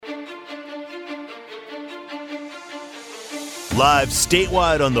Live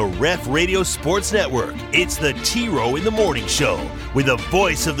statewide on the Ref Radio Sports Network, it's the T-Row in the Morning Show with the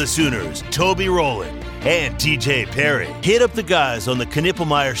voice of the Sooners, Toby Rowland and TJ Perry. Hit up the guys on the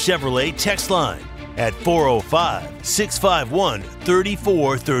Knippelmeyer Chevrolet text line at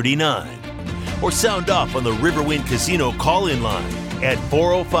 405-651-3439. Or sound off on the Riverwind Casino call-in line at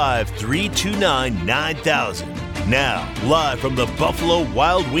 405-329-9000. Now, live from the Buffalo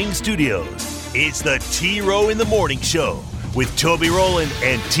Wild Wing Studios, it's the T-Row in the Morning Show with Toby Rowland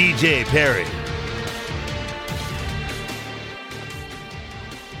and TJ Perry.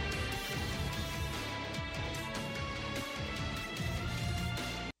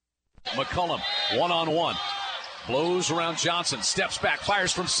 McCullum, one-on-one. Blows around Johnson, steps back,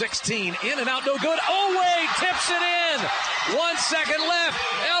 fires from 16, in and out, no good. Oway tips it in. 1 second left.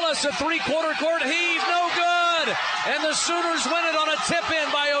 Ellis, a three-quarter court heave, no good. And the Sooners win it on a tip-in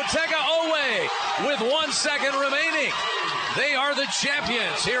by Otega Oway with 1 second remaining. They are the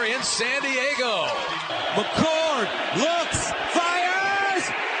champions here in San Diego. McCord looks, fires,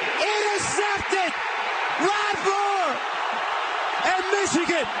 intercepted. Rod Moore, and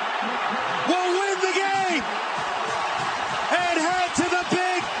Michigan will win the game and head to the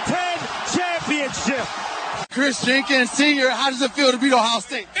Big Ten Championship. Chris Jenkins, Sr., how does it feel to beat Ohio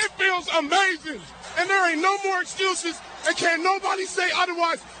State? It feels amazing, and there ain't no more excuses, and can't nobody say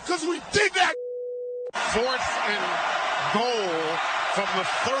otherwise, because we did that. 4th and goal from the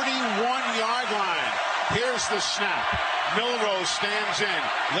 31-yard line. Here's the snap. Milrose stands in,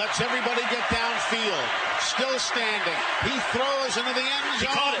 lets everybody get downfield. Still standing. He throws into the end zone. He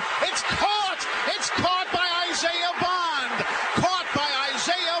caught it. It's caught! It's caught by Isaiah Bond. Caught by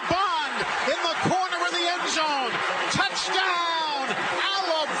Isaiah Bond in the corner of the end zone. Touchdown,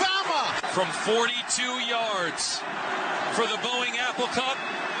 Alabama! From 42 yards for the Boeing Apple Cup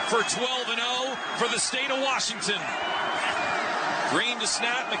for 12-0 for the state of Washington. Green to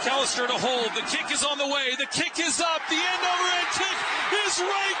snap, McAllister to hold. The kick is on the way. The kick is up. The end-over-end kick is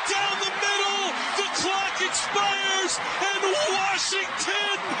right down the middle. The clock expires, and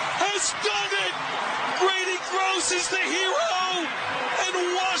Washington has done it. Grady Gross is the hero, and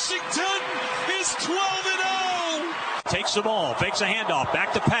Washington is 12-0. Takes the ball, fakes a handoff,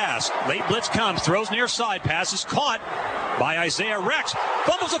 back to pass. Late blitz comes, throws near side, pass is caught by Isaiah Rex.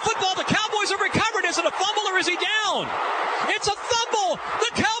 Fumbles the football, the Cowboys have recovered. Is it a fumble or is he down? It's a fumble.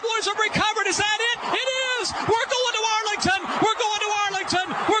 The Cowboys have recovered. Is that it? It is. We're going to Arlington. We're going to Arlington.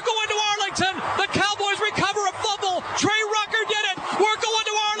 We're going to Arlington. The Cowboys recover a fumble. Trey Rucker did it. We're going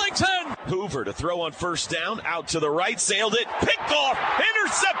to Arlington. Hoover to throw on first down, out to the right, sailed it, picked off,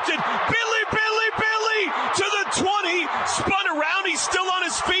 intercepted, Billy to the 20, spun around, he's still on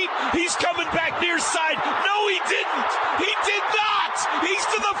his feet, he's coming back near side, no he didn't, he did not, he's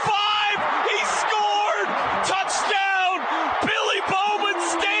to the 5, he scored, touchdown, Billy Bowman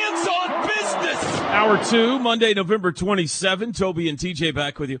stands on business. Hour 2, Monday, November 27, Toby and TJ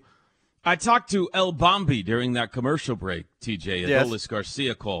back with you. I talked to El Bombi during that commercial break, TJ. Yes. Adolis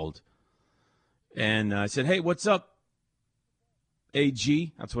Garcia called. And I said, hey, what's up,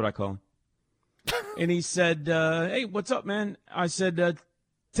 AG? That's what I call him. And he said, hey, what's up, man? I said,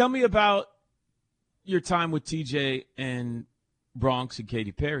 tell me about your time with TJ and Bronx and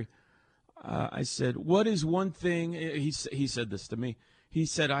Katy Perry. I said, what is one thing? He said this to me. He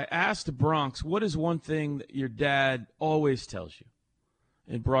said, I asked Bronx, what is one thing that your dad always tells you?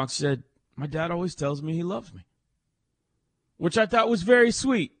 And Bronx said, my dad always tells me he loves me, which I thought was very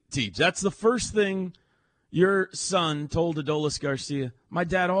sweet, Teej. That's the first thing your son told Adolis Garcia. My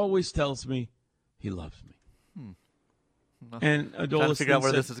dad always tells me he loves me. And Adolis trying to figure out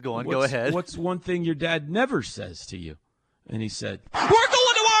where said, this is going. Go ahead. What's one thing your dad never says to you? And he said, we're going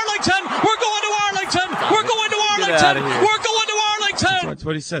to Arlington! We're going to Arlington! We're going to Arlington! We're going to Arlington! That's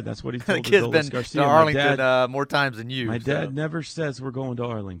what he said. That's what he told The kid's Adolis been Garcia. to Arlington more times than you. My dad never says we're going to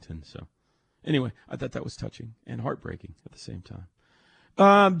Arlington. So, anyway, I thought that was touching and heartbreaking at the same time.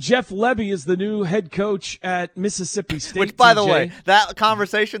 Jeff Lebby is the new head coach at Mississippi State. Which, by the way, that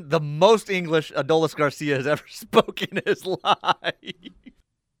conversation, the most English Adolis Garcia has ever spoken in his life.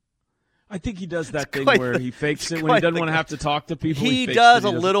 I think he does that thing where he fakes it when he doesn't want to have to talk to people. He does a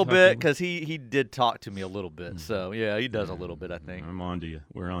little bit because he did talk to me a little bit. So, yeah, he does a little bit, I think. I'm on to you.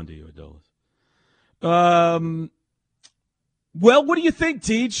 We're on to you, Adolis. Well, what do you think,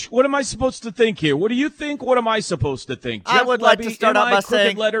 Teach? What am I supposed to think here? What do you think? What am I supposed to think? I would like to start out by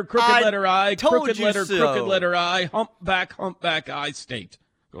saying, crooked letter I, crooked letter I, humpback I, state.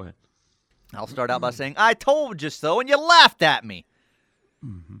 Go ahead. I'll start out by saying, I told you so, and you laughed at me.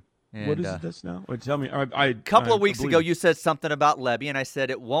 Mm-hmm. And, what is this now? Wait, tell me. A couple of weeks ago, you said something about Lebby, and I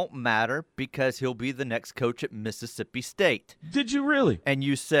said it won't matter because he'll be the next coach at Mississippi State. Did you really? And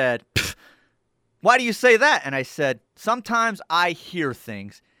you said, why do you say that? And I said, sometimes I hear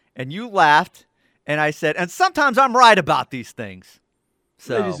things. And you laughed, and I said, and sometimes I'm right about these things.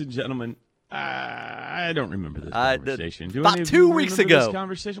 So, ladies and gentlemen, I don't remember this conversation. About 2 weeks ago. This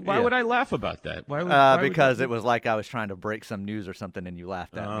conversation? Why would I laugh about that? Why because it was like I was trying to break some news or something, and you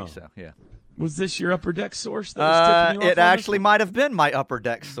laughed at me. So yeah. Was this your Upper Deck source? That was tipping you off it actually might have been my Upper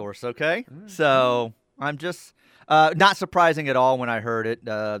Deck source. Okay, so I'm just not surprising at all when I heard it.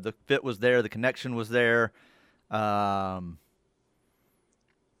 The fit was there, the connection was there. I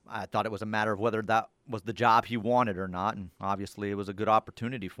thought it was a matter of whether that was the job he wanted or not, and obviously it was a good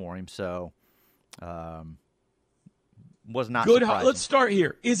opportunity for him. So. Was not good. Surprising. Let's start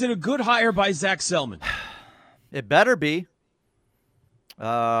here. Is it a good hire by Zach Selman? It better be.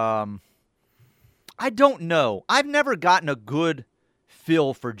 I don't know. I've never gotten a good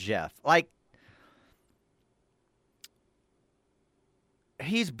feel for Jeff. Like,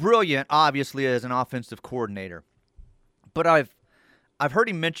 he's brilliant, obviously, as an offensive coordinator. But I've heard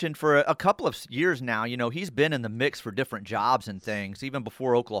him mentioned for a couple of years now, he's been in the mix for different jobs and things. Even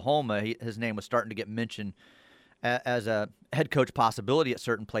before Oklahoma, his name was starting to get mentioned as a head coach possibility at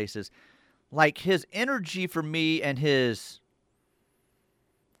certain places. Like, his energy for me and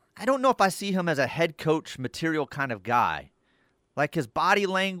I don't know if I see him as a head coach material kind of guy. Like, his body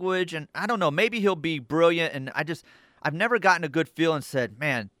language, and I don't know, maybe he'll be brilliant, and I've never gotten a good feel and said,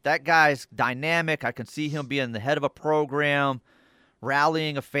 man, that guy's dynamic. I can see him being the head of a program,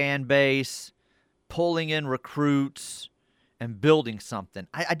 rallying a fan base, pulling in recruits, and building something.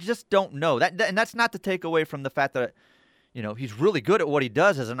 I just don't know. And that's not to take away from the fact that, he's really good at what he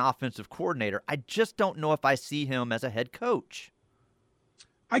does as an offensive coordinator. I just don't know if I see him as a head coach.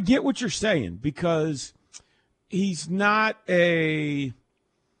 I get what you're saying because he's not he's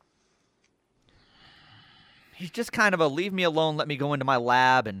just kind of a leave me alone, let me go into my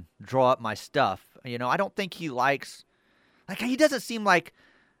lab and draw up my stuff. I don't think he likes – he doesn't seem like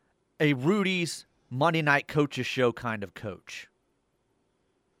a Rudy's Monday Night Coaches show kind of coach.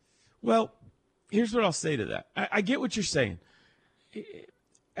 Well, here's what I'll say to that. I get what you're saying.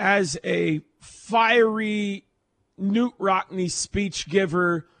 As a fiery Newt Rockney speech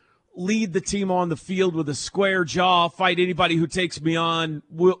giver, lead the team on the field with a square jaw, fight anybody who takes me on,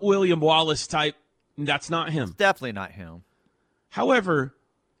 William Wallace type, that's not him. It's definitely not him. However,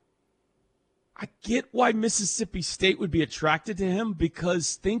 I get why Mississippi State would be attracted to him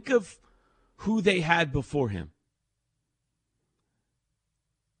because think of who they had before him.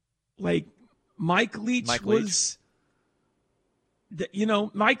 Like, Mike Leach was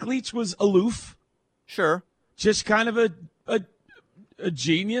aloof. Sure. Just kind of a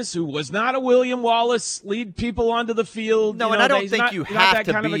genius who was not a William Wallace, lead people onto the field. No, and I don't think you have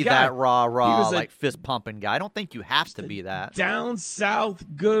to be that rah-rah, like fist-pumping guy. I don't think you have to be that. Down south,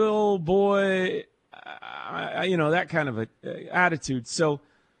 good old boy, that kind of attitude. So,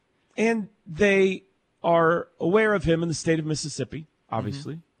 and they are aware of him in the state of Mississippi,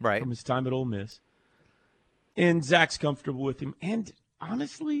 obviously, right, from his time at Ole Miss. And Zach's comfortable with him. And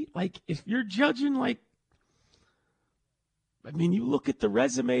honestly, if you're judging, you look at the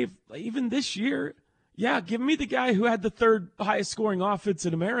resume, even this year, give me the guy who had the third highest scoring offense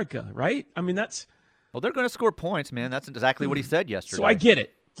in America, right? That's... Well, they're going to score points, man. That's exactly what he said yesterday. So I get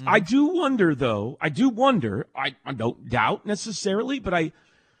it. Mm-hmm. I do wonder, though. I don't doubt necessarily, but I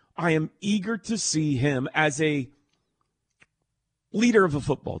am eager to see him as a leader of a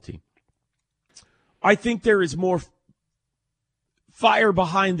football team. I think there is more fire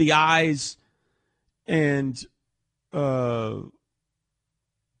behind the eyes and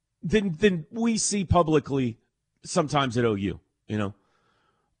than we see publicly sometimes at OU,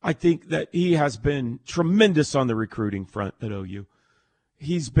 I think that he has been tremendous on the recruiting front at OU.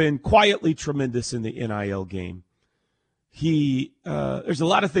 He's been quietly tremendous in the NIL game. There's a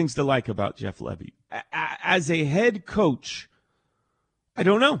lot of things to like about Jeff Lebby. As a head coach, I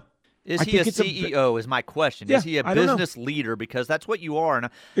don't know. Is he a CEO is my question. Yeah, is he a business leader? Because that's what you are. And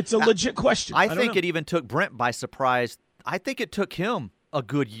it's a legit question. I think it even took Brent by surprise. I think it took him a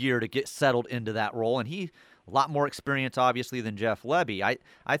good year to get settled into that role, and he a lot more experience, obviously, than Jeff Lebby.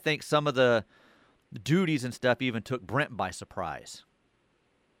 I think some of the duties and stuff even took Brent by surprise.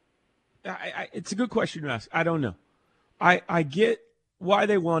 It's a good question to ask. I don't know. I get why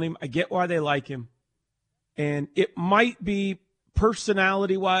they want him. I get why they like him. And it might be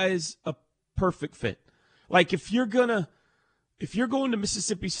personality-wise a perfect fit. If you're going to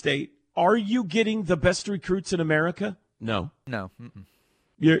Mississippi State, are you getting the best recruits in America? No. No. Mm-mm.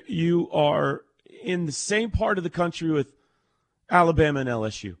 You are in the same part of the country with Alabama and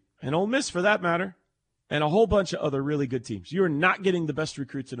LSU, and Ole Miss for that matter, and a whole bunch of other really good teams. You are not getting the best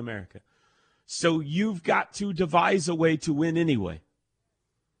recruits in America. So you've got to devise a way to win anyway.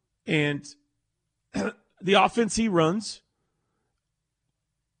 And the offense he runs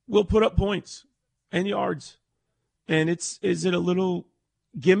will put up points and yards. And is it a little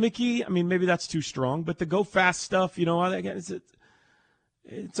gimmicky? I mean, maybe that's too strong, but the go fast stuff, again,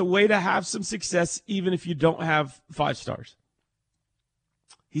 it's a way to have some success even if you don't have 5 stars.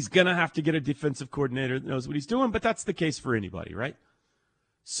 He's going to have to get a defensive coordinator that knows what he's doing, but that's the case for anybody, right?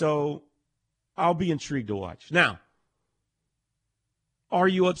 So I'll be intrigued to watch. Now, are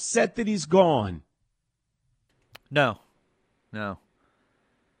you upset that he's gone? No. And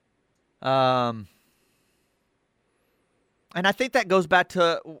I think that goes back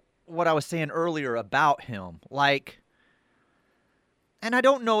to what I was saying earlier about him. And I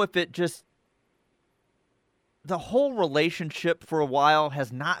don't know if it just – the whole relationship for a while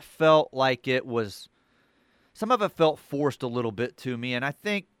has not felt like it was – some of it felt forced a little bit to me. And I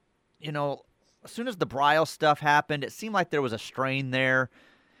think, as soon as the Briles stuff happened, it seemed like there was a strain there.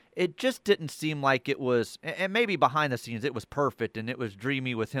 It just didn't seem like it was – and maybe behind the scenes it was perfect and it was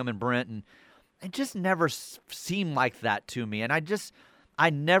dreamy with him and Brent. And it just never seemed like that to me. And I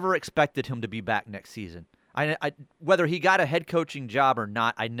never expected him to be back next season. Whether he got a head coaching job or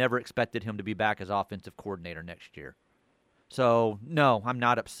not, I never expected him to be back as offensive coordinator next year. So, no, I'm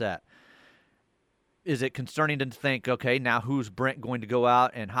not upset. Is it concerning to think, okay, now who's Brent going to go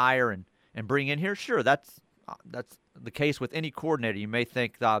out and hire and bring in here? Sure, that's the case with any coordinator. You may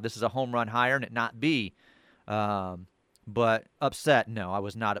think this is a home run hire and it not be. But upset, no, I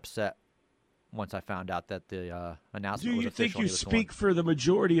was not upset once I found out that the announcement was official. Do you think you speak for the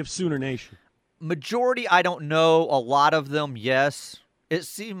majority of Sooner Nation? Majority, I don't know. A lot of them, yes. It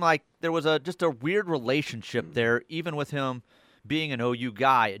seemed like there was just a weird relationship there, even with him being an OU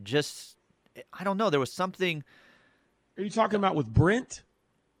guy. I don't know. There was something. Are you talking about with Brent?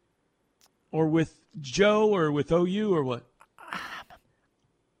 Or with Joe or with OU or what?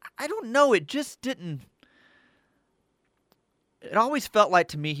 I don't know. It just didn't. It always felt like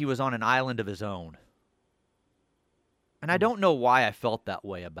to me he was on an island of his own. And I don't know why I felt that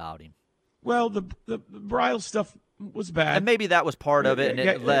way about him. Well, the Briles stuff was bad. And maybe that was part of it, and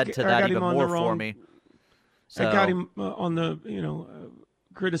it led to that even more for me. So. I got him on the,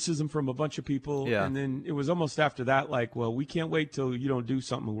 criticism from a bunch of people. Yeah. And then it was almost after that, well, we can't wait till you don't do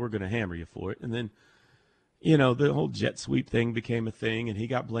something and we're going to hammer you for it. And then, the whole jet sweep thing became a thing, and he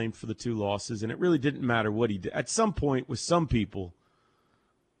got blamed for the 2 losses, and it really didn't matter what he did. At some point, with some people,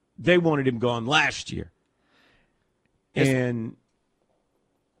 they wanted him gone last year. And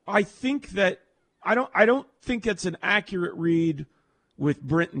I think that I don't think it's an accurate read with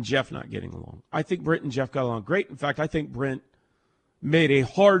Brent and Jeff not getting along. I think Brent and Jeff got along great. In fact, I think Brent made a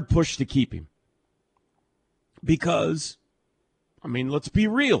hard push to keep him. Because, let's be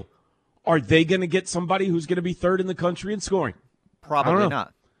real. Are they going to get somebody who's going to be 3rd in the country in scoring? Probably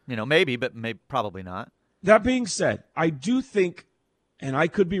not. Maybe, but probably not. That being said, I do think, and I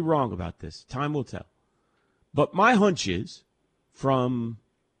could be wrong about this, time will tell, but my hunch is from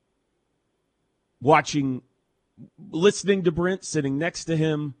listening to Brent, sitting next to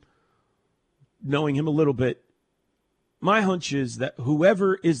him, knowing him a little bit, my hunch is that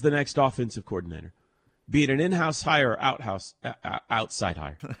whoever is the next offensive coordinator, be it an in-house hire or outside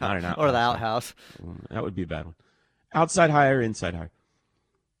hire. Not an or the outhouse. That would be a bad one. Outside hire, inside hire.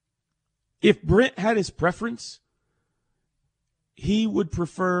 If Brent had his preference, he would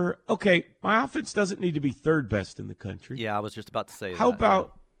prefer, okay, my offense doesn't need to be 3rd best in the country. Yeah, I was just about to say How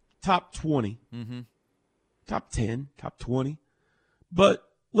about top 20, top 10, top 20? But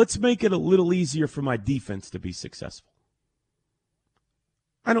let's make it a little easier for my defense to be successful.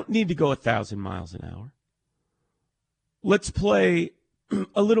 I don't need to go 1,000 miles an hour. Let's play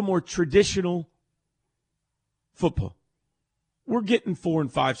a little more traditional football. We're getting 4-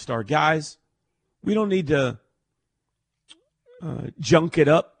 and 5-star guys. We don't need to junk it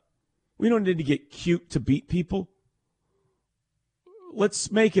up. We don't need to get cute to beat people.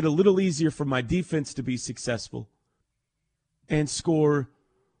 Let's make it a little easier for my defense to be successful and score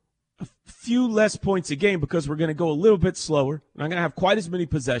a few less points a game because we're going to go a little bit slower. We're not going to have quite as many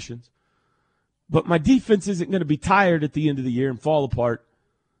possessions. But my defense isn't going to be tired at the end of the year and fall apart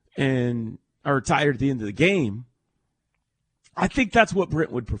or tired at the end of the game. I think that's what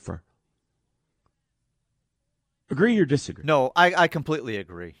Brent would prefer. Agree or disagree? No, I completely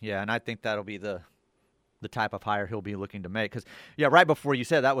agree. Yeah, and I think that'll be the type of hire he'll be looking to make. Because, right before you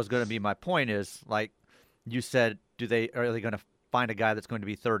said that was going to be my point is, like you said, are they going to find a guy that's going to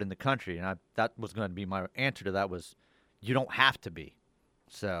be third in the country. And that was going to be my answer to that was you don't have to be.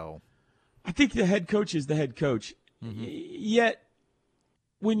 So I think the head coach is the head coach. Yet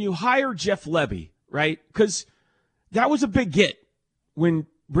when you hire Jeff Lebby, right, because that was a big get when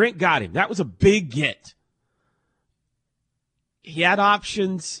Brent got him. That was a big get. He had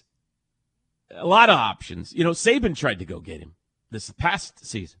options, a lot of options. You know, Saban tried to go get him this past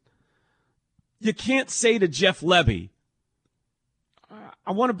season. You can't say to Jeff Lebby,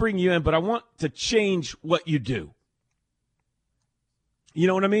 I want to bring you in, but I want to change what you do. You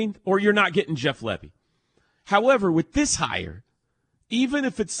know what I mean? Or you're not getting Jeff Lebby. However, with this hire, even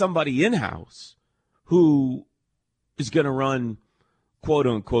if it's somebody in-house who is going to run, quote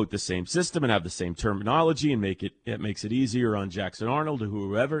unquote, the same system and have the same terminology and it makes it easier on Jackson Arnold or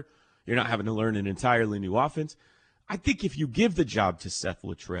whoever, you're not having to learn an entirely new offense. I think if you give the job to Seth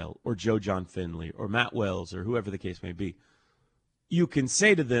Luttrell or Joe John Finley or Matt Wells or whoever the case may be, you can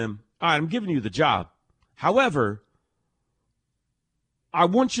say to them, all right, I'm giving you the job. However, I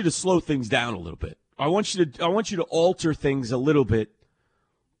want you to slow things down a little bit. I want you to alter things a little bit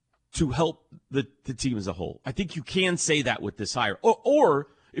to help the team as a whole. I think you can say that with this hire. Or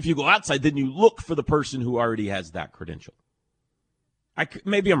if you go outside, then you look for the person who already has that credential.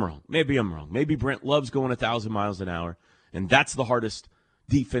 Maybe I'm wrong. Maybe Brent loves going 1,000 miles an hour, and that's the hardest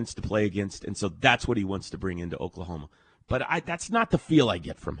defense to play against, and so that's what he wants to bring into Oklahoma. But that's not the feel I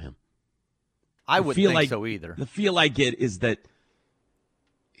get from him. I wouldn't think so either. The feel I get is that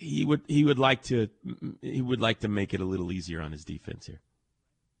he would like to make it a little easier on his defense here.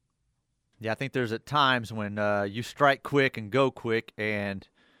 Yeah, I think there's at times when you strike quick and go quick, and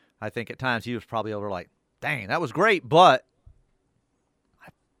I think at times he was probably over like, dang, that was great, but I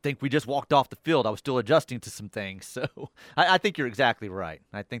think we just walked off the field. I was still adjusting to some things. So I think you're exactly right.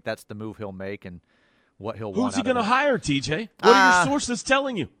 I think that's the move he'll make and what he'll want. Who's he going to hire, TJ? What are your sources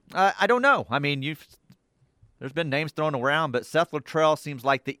telling you? I don't know. I mean, there's been names thrown around, but Seth Luttrell seems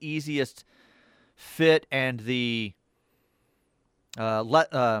like the easiest fit and the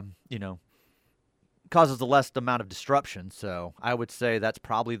causes the less amount of disruption. So I would say that's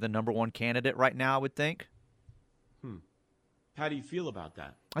probably the number one candidate right now, I would think. How do you feel about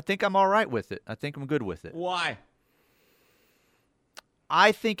that? I think I'm all right with it. I think I'm good with it. Why?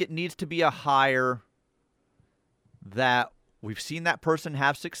 I think it needs to be a hire that we've seen that person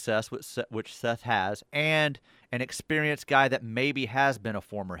have success, which Seth has, and an experienced guy that maybe has been a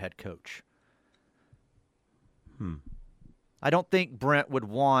former head coach. I don't think Brent would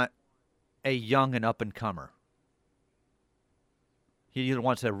want a young and up-and-comer. He either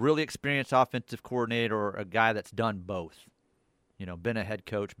wants a really experienced offensive coordinator or a guy that's done both. You know, been a head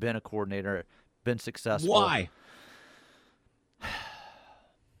coach, been a coordinator, been successful. Why?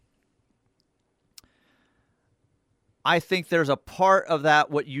 I think there's a part of that,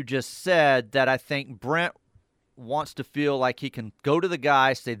 what you just said, that I think Brent wants to feel like he can go to the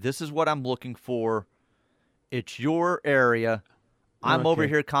guy, say, this is what I'm looking for. It's your area. I'm over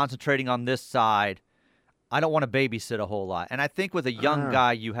here concentrating on this side. I don't want to babysit a whole lot. And I think with a young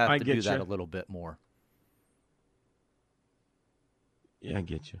guy, you have to do that a little bit more. Yeah, I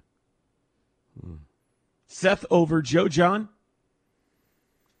get you. Seth over Joe John?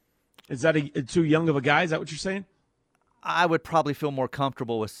 Is that too young of a guy? Is that what you're saying? I would probably feel more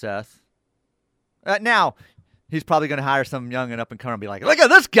comfortable with Seth. Now, he's probably going to hire some young and up-and-comer and be like, look at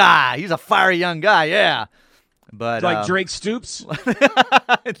this guy. He's a fiery young guy, yeah. But like Drake Stoops?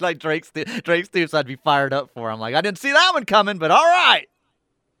 It's like Drake Stoops I'd be fired up for. I'm like, I didn't see that one coming, but all right.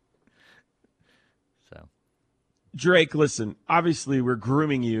 So, Drake, listen, obviously we're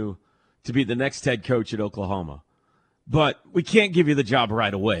grooming you to be the next head coach at Oklahoma. But we can't give you the job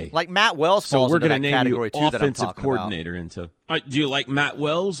right away. Like Matt Wells falls so we're into going to that name category you too, offensive that I'm coordinator about. Do you like Matt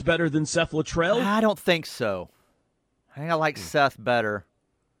Wells better than Seth Luttrell? I don't think so. I think I like Seth better.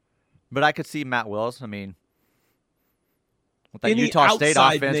 But I could see Matt Wells. I mean, with that Utah State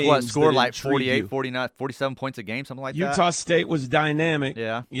offense, scored like 48, 49, 47 points a game, something like that? Utah State was dynamic.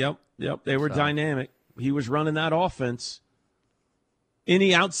 Yeah. Yep. They were dynamic. He was running that offense.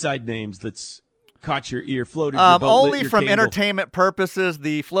 Any outside names that's caught your ear, floated your boat, only from candle? Entertainment purposes,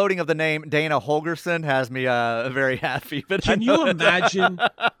 the floating of the name Dana Holgerson has me very happy. But Can you imagine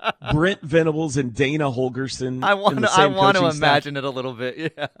Brent Venables and Dana Holgerson? I want to imagine it a little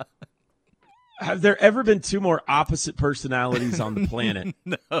bit. Yeah. Have there ever been two more opposite personalities on the planet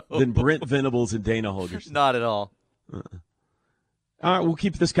than Brent Venables and Dana Holgerson? Not at all. All right, we'll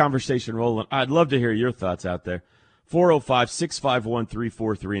keep this conversation rolling. I'd love to hear your thoughts out there.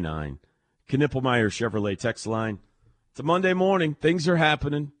 405-651-3439. Knippelmeyer, Chevrolet text line. It's a Monday morning. Things are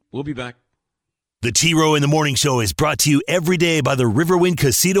happening. We'll be back. The T-Row in the Morning Show is brought to you every day by the Riverwind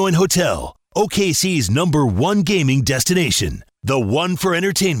Casino and Hotel, OKC's #1 gaming destination. The one for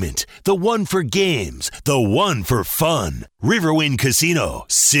entertainment, the one for games, the one for fun. Riverwind Casino,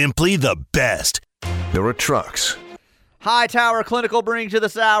 simply the best. There are trucks. Hightower Clinical brings you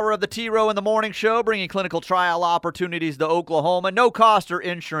this hour of the T-Row in the Morning Show, bringing clinical trial opportunities to Oklahoma. No cost or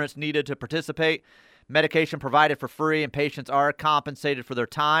insurance needed to participate. Medication provided for free, and patients are compensated for their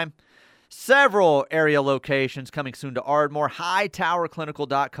time. Several area locations coming soon to Ardmore.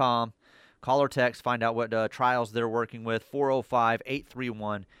 Hightowerclinical.com. Call or text, find out what trials they're working with.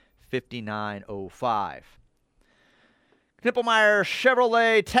 405-831-5905. Knippelmeyer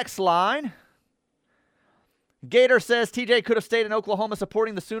Chevrolet text line. Gator says TJ could have stayed in Oklahoma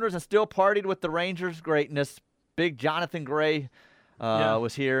supporting the Sooners and still partied with the Rangers' greatness. Big Jonathan Gray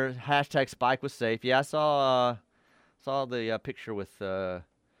was here. Hashtag Spike was safe. Yeah, I saw the picture with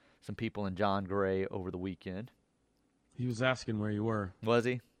some people in John Gray over the weekend. He was asking where you were. Was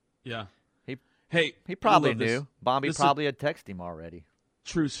he? Yeah. He probably knew. Bombi probably had texted him already.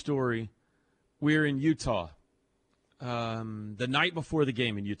 True story. We're in Utah. The night before the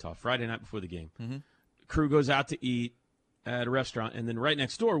game in Utah, Friday night before the game. Mm-hmm. Crew goes out to eat at a restaurant, and then right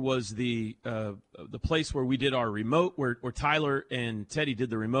next door was the place where we did our remote, where Tyler and Teddy did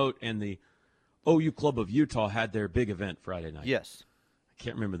the remote, and the OU Club of Utah had their big event Friday night. Yes. I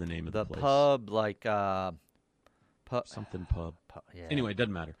can't remember the name of the place. Pub, something pub. Yeah. Anyway, it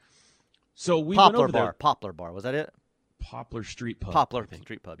doesn't matter. So we Poplar went over Bar. there. Poplar Bar. Was that it? Poplar Street Pub. Poplar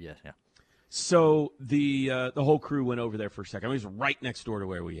Street Pub, yes. Yeah. So the whole crew went over there for a second. It was right next door to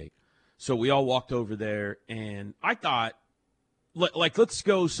where we ate. So we all walked over there, and I thought, let's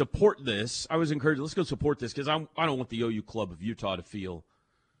go support this. I was encouraged, let's go support this, because I don't want the OU Club of Utah to feel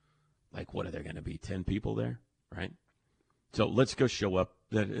like, what are there going to be, 10 people there, right? So let's go show up.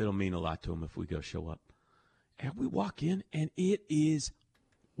 It'll mean a lot to them if we go show up. And we walk in, and it is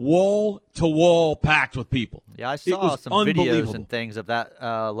wall-to-wall packed with people. Yeah, I saw some videos and things of that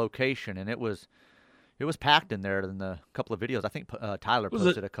location, and it was packed in there in a couple of videos. I think Tyler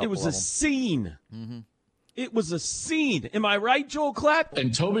posted a couple of them. It was a scene. Mm-hmm. It was a scene. Am I right, Joel Clapp?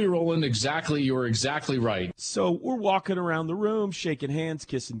 And Toby Rowland, you were exactly right. So we're walking around the room, shaking hands,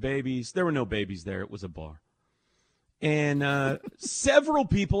 kissing babies. There were no babies there. It was a bar. And several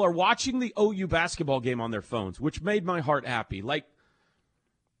people are watching the OU basketball game on their phones, which made my heart happy. Like,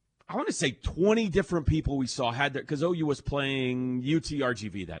 I want to say 20 different people we saw had that, because OU was playing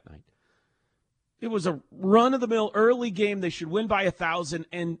UTRGV that night. It was a run-of-the-mill early game. They should win by 1,000,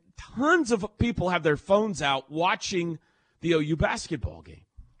 and tons of people have their phones out watching the OU basketball game.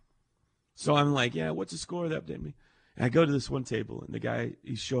 So I'm like, yeah, what's the score of that game? And I go to this one table, and the guy,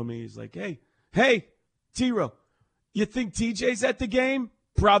 he's showing me, he's like, hey, T-Row, you think TJ's at the game?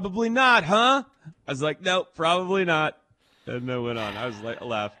 Probably not, huh? I was like, no, probably not. And then went on. I was like, I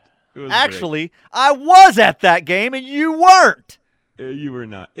laughed. It was Actually, great. I was at that game, and you weren't. You were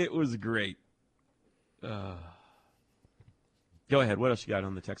not. It was great. Go ahead. What else you got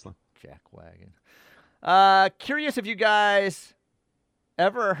on the text line? Jack Wagon. Curious if you guys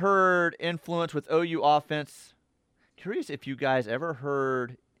ever heard influence with OU offense. Curious if you guys ever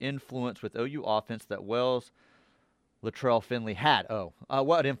heard influence with OU offense that Wells, Latrell, Finley had.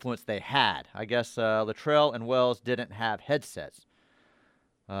 What influence they had. I guess Latrell and Wells didn't have headsets.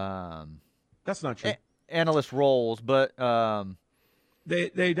 That's not true. Analyst roles, but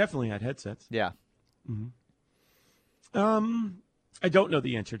they definitely had headsets. Yeah. Mm-hmm. I don't know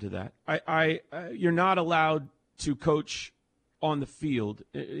the answer to that. You're not allowed to coach on the field.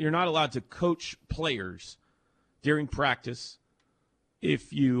 You're not allowed to coach players during practice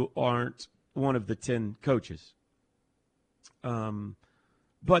if you aren't one of the 10 coaches. But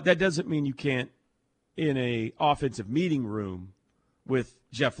that doesn't mean you can't, in a offensive meeting room with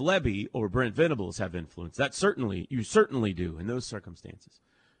Jeff Lebby or Brent Venables, have influence. You certainly do in those circumstances.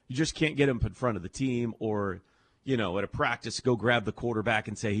 You just can't get them in front of the team or, at a practice, go grab the quarterback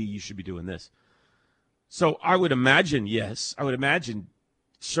and say, hey, you should be doing this. So I would imagine, yes. I would imagine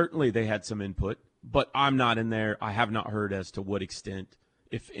certainly they had some input, but I'm not in there. I have not heard as to what extent,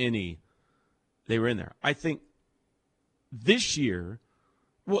 if any, they were in there. I think this year,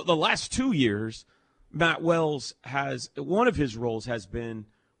 the last 2 years, Matt Wells one of his roles has been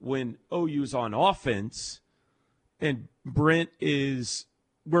when OU's on offense and Brent is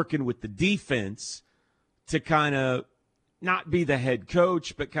working with the defense to kind of not be the head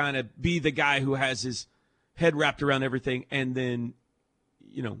coach, but kind of be the guy who has his head wrapped around everything. And then,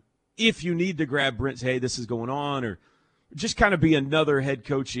 if you need to grab Brent, say, hey, this is going on, or just kind of be another head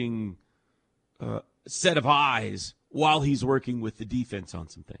coaching set of eyes while he's working with the defense on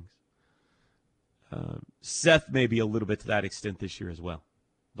some things. Seth may be a little bit to that extent this year as well.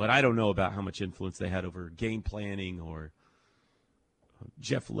 But I don't know about how much influence they had over game planning or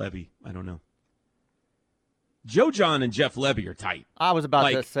Jeff Lebby. I don't know. Joe John and Jeff Lebby are tight. I was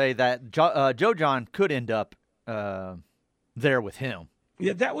about to say that Joe John could end up there with him.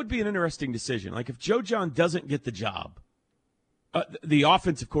 Yeah, that would be an interesting decision. Like if Joe John doesn't get the job, the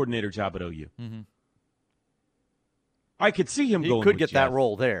offensive coordinator job at OU, I could see him going. He could with get Jeff. that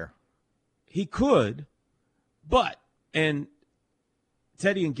role there. He could, and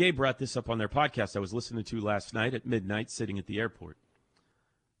Teddy and Gabe brought this up on their podcast I was listening to last night at midnight sitting at the airport.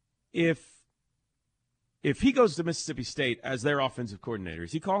 If he goes to Mississippi State as their offensive coordinator,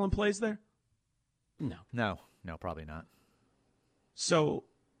 is he calling plays there? No, probably not. So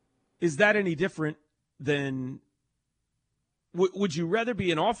is that any different than would you rather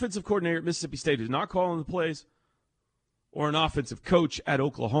be an offensive coordinator at Mississippi State who's not calling the plays or an offensive coach at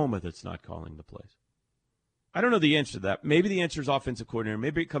Oklahoma that's not calling the plays? I don't know the answer to that. Maybe the answer is offensive coordinator.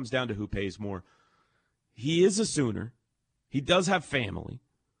 Maybe it comes down to who pays more. He is a Sooner. He does have family.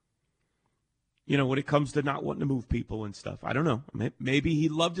 When it comes to not wanting to move people and stuff. I don't know. Maybe he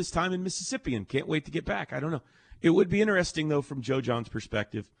loved his time in Mississippi and can't wait to get back. I don't know. It would be interesting, though, from Joe John's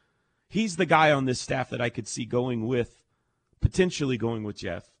perspective. He's the guy on this staff that I could see potentially going with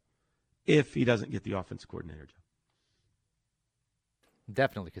Jeff if he doesn't get the offensive coordinator job.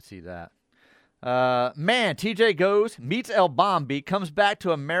 Definitely could see that. TJ goes, meets El Bombi, comes back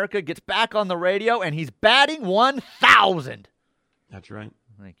to America, gets back on the radio, and he's batting 1,000. That's right.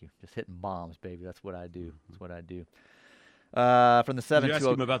 Thank you. Just hitting bombs, baby. That's what I do. From the 7 Did you ask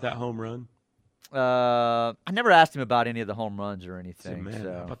him about that home run? I never asked him about any of the home runs or anything. Man,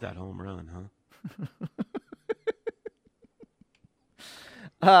 how about that home run,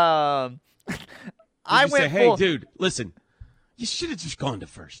 huh? I went. Hey, dude, listen. You should have just gone to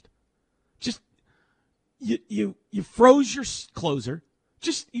first. Just you froze your closer.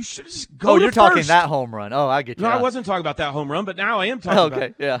 You should have just go to you're first. talking that home run. Oh, I get you. No, I wasn't talking about that home run, but now I am talking about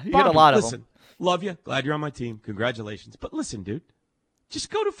it. Okay, yeah. You Bobby, get a lot of listen, them. Love you. Glad you're on my team. Congratulations. But listen, dude, just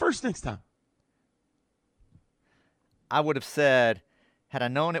go to first next time. I would have said, had I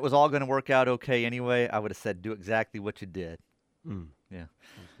known it was all going to work out okay anyway, I would have said do exactly what you did.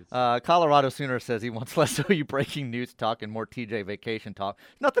 Yeah. Colorado Sooner says he wants less OU breaking news talk and more TJ vacation talk.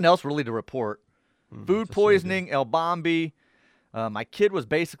 Nothing else really to report. Food poisoning, El Bombi. My kid was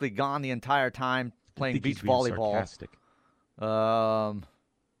basically gone the entire time playing beach volleyball.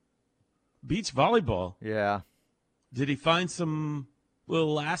 Beach volleyball? Yeah. Did he find some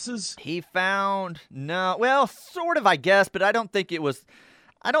little lasses? He found sort of, I guess, but I don't think it was.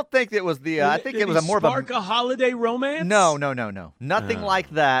 I think it was I think it was a more of a holiday romance. No, nothing like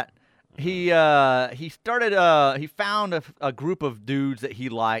that. He started. He found a group of dudes that he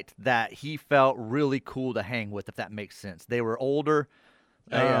liked that he felt really cool to hang with, if that makes sense. They were older,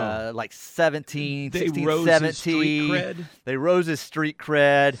 like 16, 17. They rose his street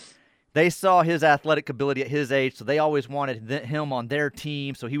cred. They saw his athletic ability at his age, so they always wanted him on their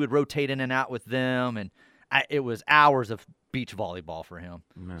team, so he would rotate in and out with them, and it was hours of beach volleyball for him.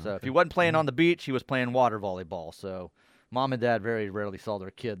 So if he wasn't playing on the beach, he was playing water volleyball. So mom and dad very rarely saw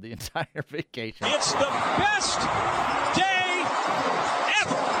their kid the entire vacation. It's the best day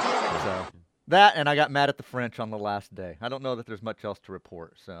ever. So that, and I got mad at the French on the last day. I don't know that there's much else to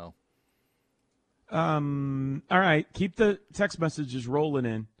report. So, all right, keep the text messages rolling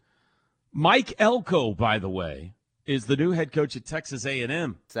in. Mike Elko, by the way, is the new head coach at Texas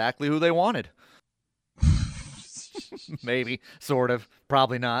A&M. Exactly who they wanted. Maybe, sort of,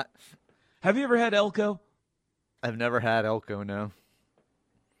 probably not. Have you ever had Elko? I've never had Elko, no.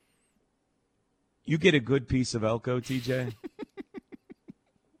 You get a good piece of Elko, TJ?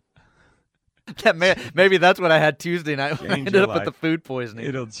 Maybe that's what I had Tuesday night when I ended up with the food poisoning.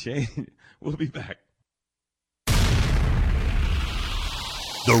 It'll change. We'll be back.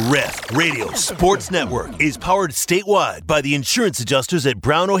 The Ref Radio Sports Network is powered statewide by the insurance adjusters at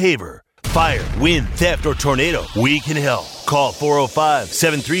Brown O'Haver. Fire, wind, theft, or tornado, we can help. Call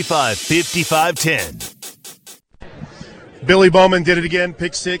 405-735-5510. Billy Bowman did it again,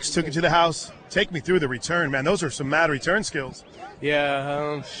 pick six, took it to the house. Take me through the return, man. Those are some mad return skills.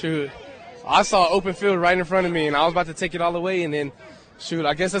 Yeah, shoot. I saw open field right in front of me, and I was about to take it all the way, and then, shoot,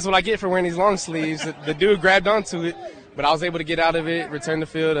 I guess that's what I get for wearing these long sleeves. The dude grabbed onto it, but I was able to get out of it, return the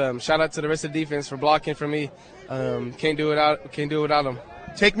field. Shout out to the rest of the defense for blocking for me. Can't do it without them.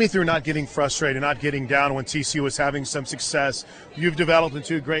 Take me through not getting frustrated, not getting down when TCU was having some success. You've developed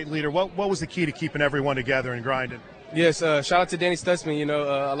into a great leader. What was the key to keeping everyone together and grinding? Yes, shout out to Danny Stutzman. You know,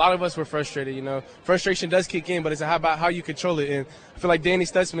 a lot of us were frustrated. You know, frustration does kick in, but it's about how you control it. And I feel like Danny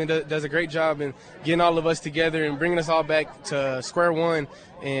Stutzman does a great job in getting all of us together and bringing us all back to square one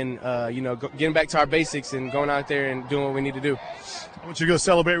and, getting back to our basics and going out there and doing what we need to do. I want you to go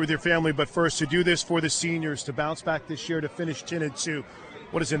celebrate with your family, but first, to do this for the seniors, to bounce back this year, to finish 10-2,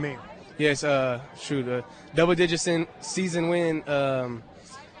 what does it mean? Yes, double-digit season win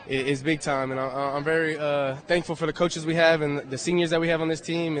is big time, and I'm very thankful for the coaches we have and the seniors that we have on this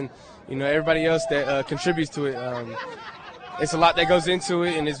team, and everybody else that contributes to it. It's a lot that goes into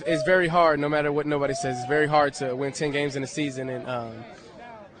it, and it's very hard. No matter what nobody says, it's very hard to win 10 games in a season. And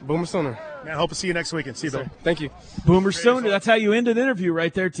Boomer Sooner. Man, I hope to see you next weekend. See you, Bill. Thank you. Boomer Sooner. That's how you end an interview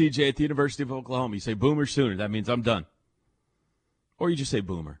right there, TJ, at the University of Oklahoma. You say Boomer Sooner. That means I'm done. Or you just say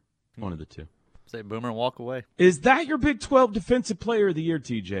Boomer. One of the two. Say Boomer and walk away. Is that your Big 12 Defensive Player of the Year,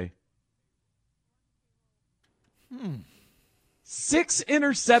 TJ? 6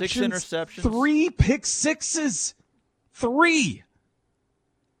 interceptions. 3 pick sixes. 3.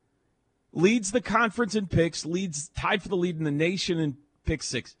 Leads the conference in picks. Tied for the lead in the nation in pick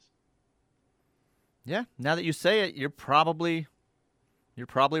sixes. Yeah, now that you say it, you're probably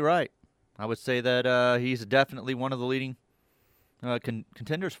right. I would say that he's definitely one of the leading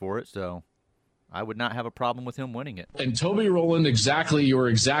contenders for it, so I would not have a problem with him winning it. And Toby Rowland, you're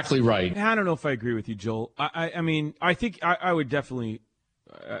exactly right. I don't know if I agree with you, Joel. I mean, I think I would definitely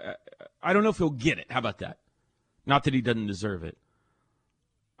I don't know if he'll get it. How about that? Not that he doesn't deserve it.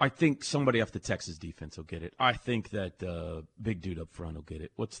 I think somebody off the Texas defense will get it. I think that big dude up front will get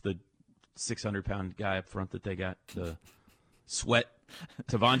it. What's the 600-pound guy up front that they got? The Sweat.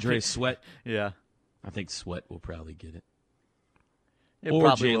 Tavondre Sweat. Yeah. I think Sweat will probably get it. It or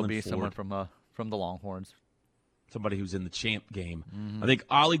probably will Jalen be Ford. someone from the Longhorns. Somebody who's in the champ game. I think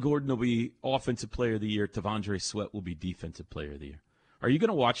Ollie Gordon will be Offensive Player of the Year. Tavondre Sweat will be Defensive Player of the Year. Are you going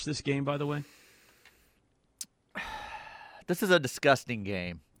to watch this game, by the way? This is a disgusting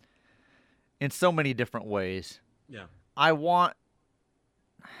game in so many different ways. Yeah. I was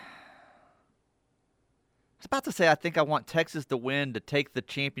about to say I think I want Texas to win to take the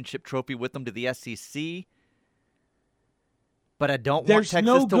championship trophy with them to the SEC. But I don't want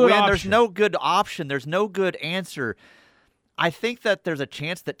Texas to win. There's no good option. There's no good answer. I think that there's a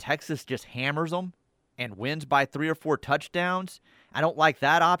chance that Texas just hammers them and wins by 3 or 4 touchdowns. I don't like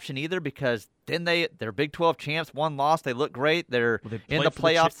that option either because then they're Big 12 champs, 1 loss. They look great. They're in the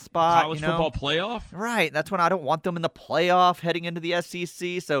playoff spot. College football playoff? Right. That's when I don't want them in the playoff heading into the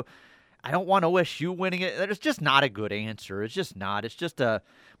SEC. So I don't want OSU winning it. It's just not a good answer. It's just not. It's just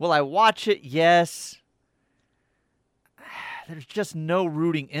will I watch it? Yes. There's just no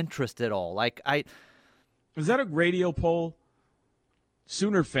rooting interest at all. Is that a radio poll?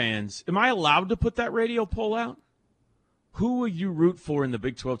 Sooner fans, am I allowed to put that radio poll out? Who will you root for in the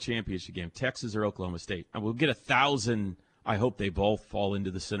Big 12 championship game, Texas or Oklahoma State? I will get 1,000. I hope they both fall into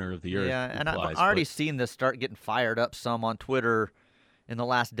the center of the earth. Yeah, and I've already seen this start getting fired up some on Twitter in the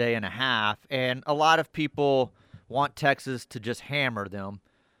last day and a half, and a lot of people want Texas to just hammer them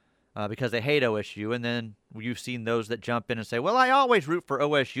because they hate OSU, and then you've seen those that jump in and say, well, I always root for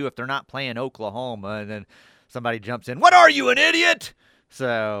OSU if they're not playing Oklahoma, and then somebody jumps in, what are you, an idiot?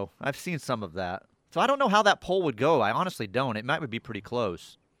 So I've seen some of that. So I don't know how that poll would go. I honestly don't. It might be pretty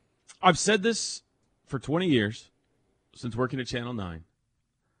close. I've said this for 20 years since working at Channel 9.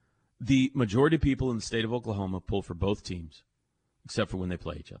 The majority of people in the state of Oklahoma pull for both teams, except for when they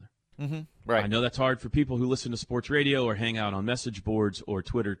play each other. Mm-hmm. Right. I know that's hard for people who listen to sports radio or hang out on message boards or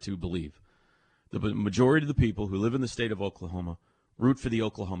Twitter to believe. The majority of the people who live in the state of Oklahoma root for the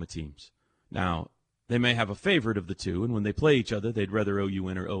Oklahoma teams. Now, they may have a favorite of the two, and when they play each other, they'd rather OU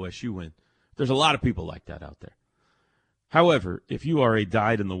win or OSU win. There's a lot of people like that out there. However, if you are a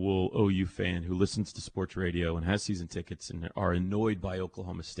dyed-in-the-wool OU fan who listens to sports radio and has season tickets and are annoyed by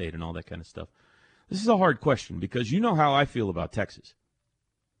Oklahoma State and all that kind of stuff, this is a hard question because you know how I feel about Texas.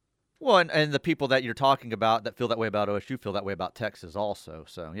 Well, and the people that you're talking about that feel that way about OSU feel that way about Texas also.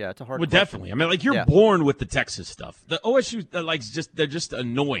 So, yeah, it's a hard question. Definitely. I mean, you're born with the Texas stuff. The OSU, they're just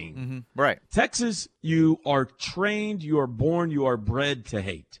annoying. Mm-hmm. Right. Texas, you are trained, you are born, you are bred to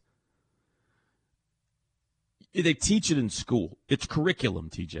hate. They teach it in school. It's curriculum,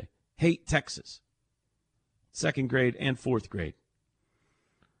 TJ. Hate Texas. 2nd grade and 4th grade.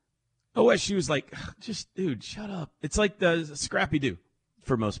 OSU is like, just, dude, shut up. It's like the Scrappy-Doo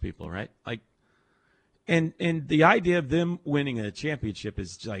for most people, right? And the idea of them winning a championship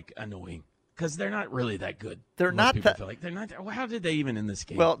is like annoying. because they're not really that good. They're Most not people that. feel like they're not. How did they even in this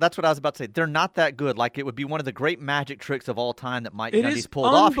game? Well, that's what I was about to say. They're not that good. Like, it would be one of the great magic tricks of all time that Mike it Gundy's is pulled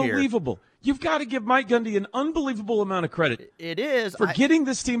off here. unbelievable. You've got to give Mike Gundy an unbelievable amount of credit. It is for getting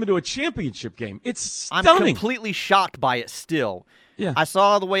this team into a championship game. It's stunning. I'm completely shocked by it still. Yeah. I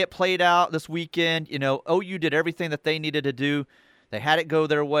saw the way it played out this weekend. OU did everything that they needed to do. They had it go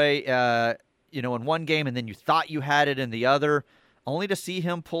their way, in one game, and then you thought you had it in the other, only to see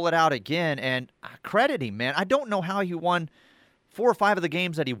him pull it out again. And I credit him, man. I don't know how he won 4 or 5 of the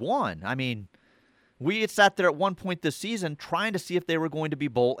games that he won. I mean, we had sat there at one point this season trying to see if they were going to be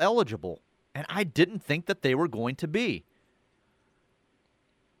bowl eligible, and I didn't think that they were going to be.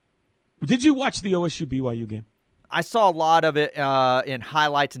 Did you watch the OSU BYU game? I saw a lot of it in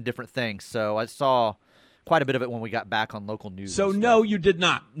highlights and different things, so I saw quite a bit of it when we got back on local news. So, no, you did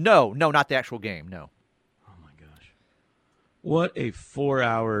not? No, not the actual game, no. Oh, my gosh. What a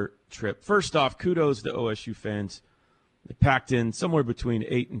 4-hour trip. First off, kudos to OSU fans. They packed in somewhere between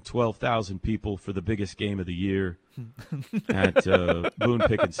 8,000 and 12,000 people for the biggest game of the year at Boone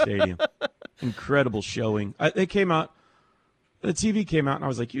Pickens Stadium. Incredible showing. They came out, the TV came out, and I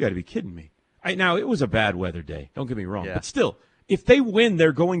was like, you got to be kidding me. Now, it was a bad weather day. Don't get me wrong. Yeah. But still, if they win,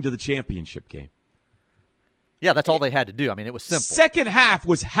 they're going to the championship game. Yeah, that's all they had to do. I mean, it was simple. Second half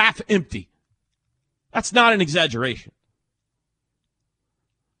was half empty. That's not an exaggeration.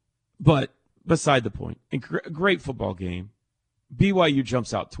 But beside the point, great football game. BYU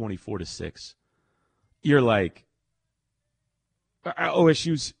jumps out 24-6. You're like,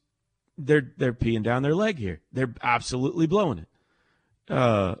 OSU's, they're peeing down their leg here. They're absolutely blowing it.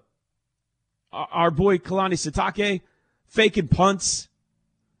 Our boy Kalani Sitake faking punts,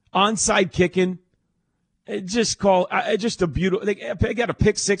 onside kicking. Just a beautiful. They got a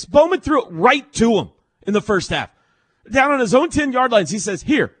pick six. Bowman threw it right to him in the first half. Down on his own 10-yard lines, he says,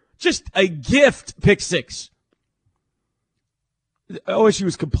 "Here, just a gift pick six." OSU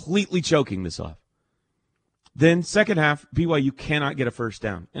was completely choking this off. Then second half, BYU cannot get a first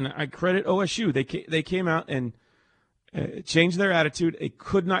down, and I credit OSU. They came out and changed their attitude. They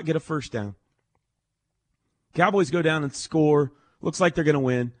could not get a first down. Cowboys go down and score. Looks like they're going to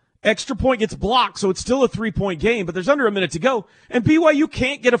win. Extra point gets blocked, so it's still a 3-point game, but there's under a minute to go, and BYU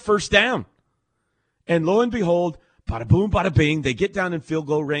can't get a first down. And lo and behold, bada boom, bada bing, they get down in field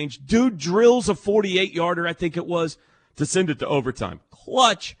goal range. Dude drills a 48-yarder, I think it was, to send it to overtime.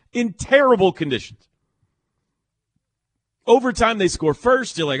 Clutch in terrible conditions. Overtime, they score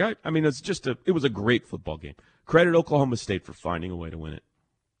first. You're like, I mean, it was a great football game. Credit Oklahoma State for finding a way to win it.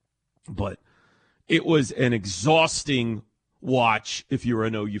 But it was an exhausting watch if you were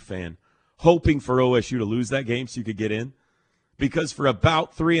an OU fan, hoping for OSU to lose that game so you could get in. Because for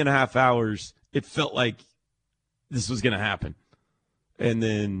about 3.5 hours, it felt like this was going to happen. And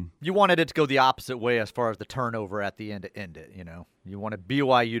then you wanted it to go the opposite way as far as the turnover at the end to end it, You wanted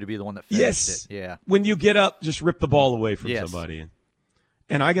BYU to be the one that finished it. Yeah. When you get up, just rip the ball away from somebody.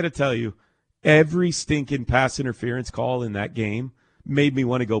 And I got to tell you, every stinking pass interference call in that game made me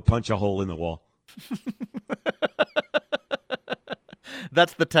want to go punch a hole in the wall.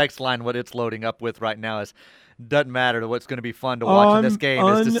 That's the text line. What it's loading up with right now is doesn't matter. What's going to be fun to watch in this game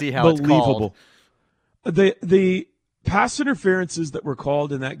is to see how it's called. The pass interferences that were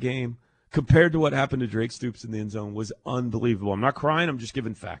called in that game compared to what happened to Drake Stoops in the end zone was unbelievable. I'm not crying. I'm just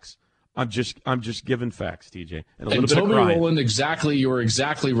giving facts. I'm just giving facts, TJ, and a little bit of crying. Rowland, you're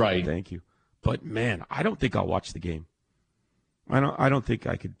exactly right. Thank you. But man, I don't think I'll watch the game. I don't think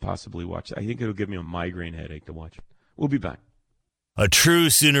I could possibly watch it. I think it'll give me a migraine headache to watch it. We'll be back. A true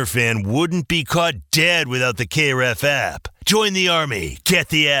Sooner fan wouldn't be caught dead without the KREF app. Join the Army. Get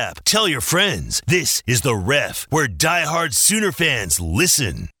the app. Tell your friends. This is The Ref, where diehard Sooner fans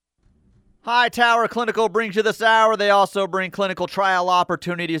listen. Hightower Clinical brings you this hour. They also bring clinical trial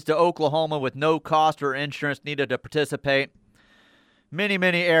opportunities to Oklahoma with no cost or insurance needed to participate. Many,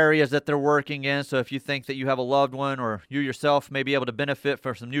 many areas that they're working in. So if you think that you have a loved one or you yourself may be able to benefit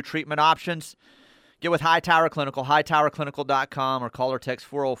from some new treatment options, get with Hightower Clinical, hightowerclinical.com, or call or text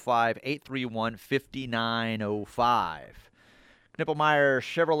 405-831-5905. Knippelmeyer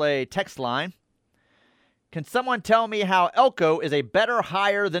Chevrolet text line. Can someone tell me how Elko is a better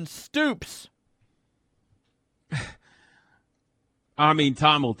hire than Stoops? I mean,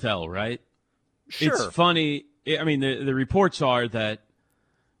 time will tell, right? Sure. It's funny. I mean, the reports are that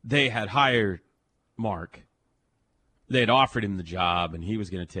they had hired Mark. They had offered him the job, and he was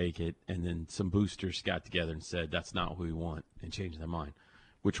going to take it, and then some boosters got together and said, that's not who we want, and changed their mind.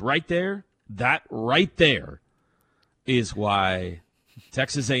 Which that right there is why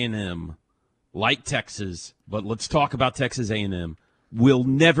Texas A&M, like Texas, but let's talk about Texas A&M, will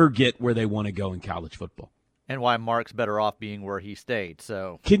never get where they want to go in college football. And why Mark's better off being where he stayed.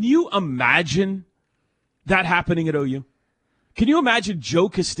 So, can you imagine that happening at OU? Can you imagine Joe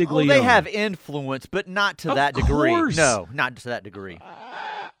Castiglione? They have influence, but not to that degree. Course. No, not to that degree.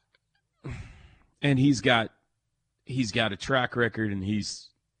 And he's got a track record, and he's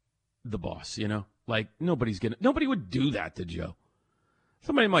the boss. Like nobody would do that to Joe.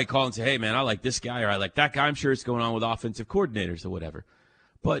 Somebody might call and say, "Hey, man, I like this guy or I like that guy." I'm sure it's going on with offensive coordinators or whatever,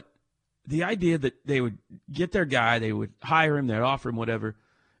 but the idea that they would get their guy, they would hire him, they'd offer him whatever,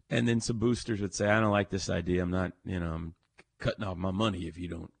 and then some boosters would say, "I don't like this idea. I'm not, I'm cutting off my money if you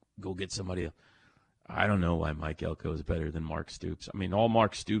don't go get somebody else." I don't know why Mike Elko is better than Mark Stoops. I mean, all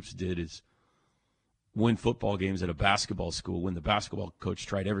Mark Stoops did is win football games at a basketball school when the basketball coach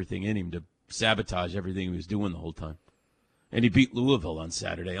tried everything in him to sabotage everything he was doing the whole time. And he beat Louisville on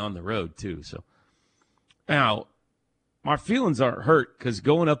Saturday on the road, too. So now, my feelings aren't hurt because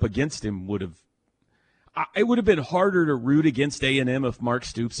going up against him it would have been harder to root against A&M if Mark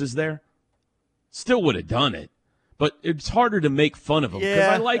Stoops is there. Still would have done it. But it's harder to make fun of him because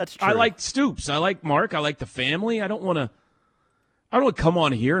I like Stoops. I like Mark. I like the family. I don't want to come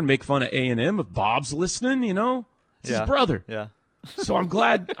on here and make fun of A&M if Bob's listening, It's his brother. Yeah. So I'm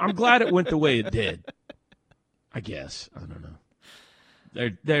glad it went the way it did. I guess. I don't know.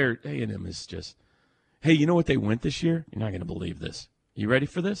 Their A&M is just, hey, you know what they went this year? You're not going to believe this. You ready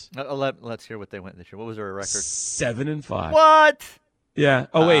for this? Let's hear what they went this year. What was their record? 7-5. What? Yeah.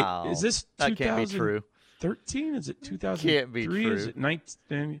 Oh, wow. Wait. Is this 2013? That can't be true. Is it 2003? Can't be true. Is it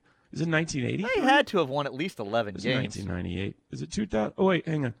 1980? They had to have won at least 11 games. 1998. Is it 2000? Oh, wait.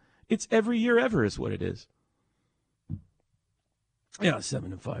 Hang on. It's every year ever is what it is. Yeah,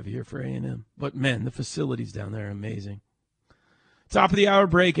 7-5 year for A&M. But, man, the facilities down there are amazing. Top of the hour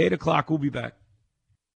break, 8 o'clock. We'll be back.